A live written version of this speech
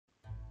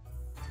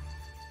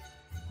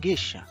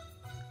Geisha.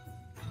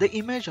 The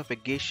image of a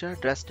geisha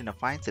dressed in a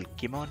fine silk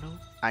kimono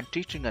and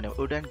teaching on a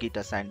wooden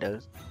guitar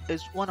sandals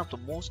is one of the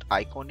most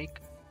iconic,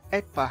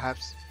 yet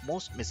perhaps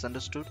most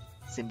misunderstood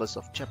symbols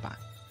of Japan.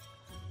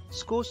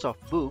 Scores of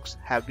books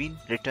have been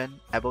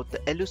written about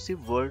the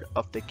elusive world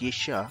of the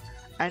geisha,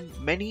 and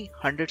many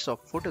hundreds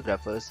of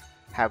photographers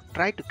have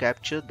tried to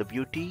capture the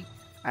beauty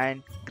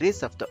and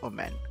grace of the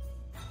woman.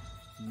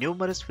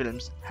 Numerous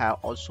films have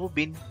also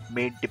been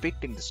made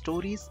depicting the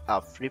stories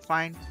of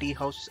refined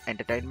teahouse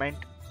entertainment,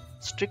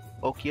 strict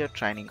ochaya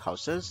training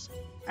houses,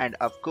 and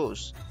of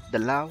course, the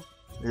love,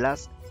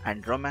 lust,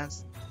 and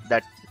romance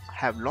that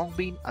have long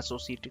been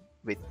associated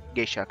with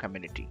geisha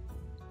community.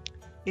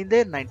 In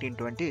the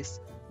 1920s,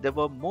 there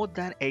were more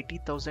than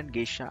 80,000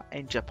 geisha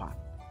in Japan.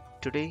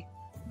 Today,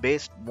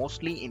 based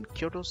mostly in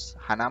Kyoto's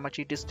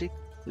Hanamachi district,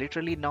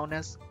 literally known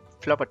as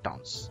flower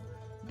towns,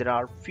 there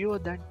are fewer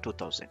than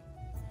 2,000.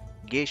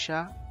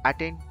 Geisha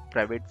attend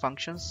private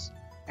functions,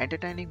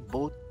 entertaining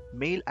both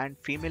male and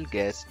female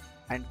guests,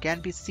 and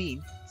can be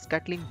seen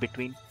scuttling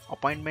between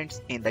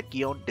appointments in the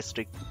Gion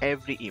district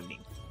every evening.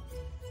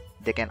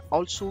 They can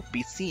also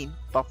be seen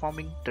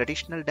performing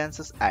traditional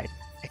dances at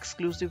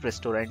exclusive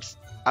restaurants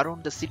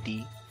around the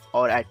city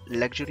or at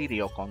luxury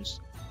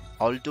ryokans,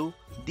 although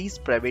these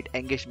private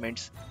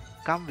engagements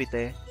come with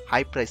a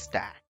high price tag.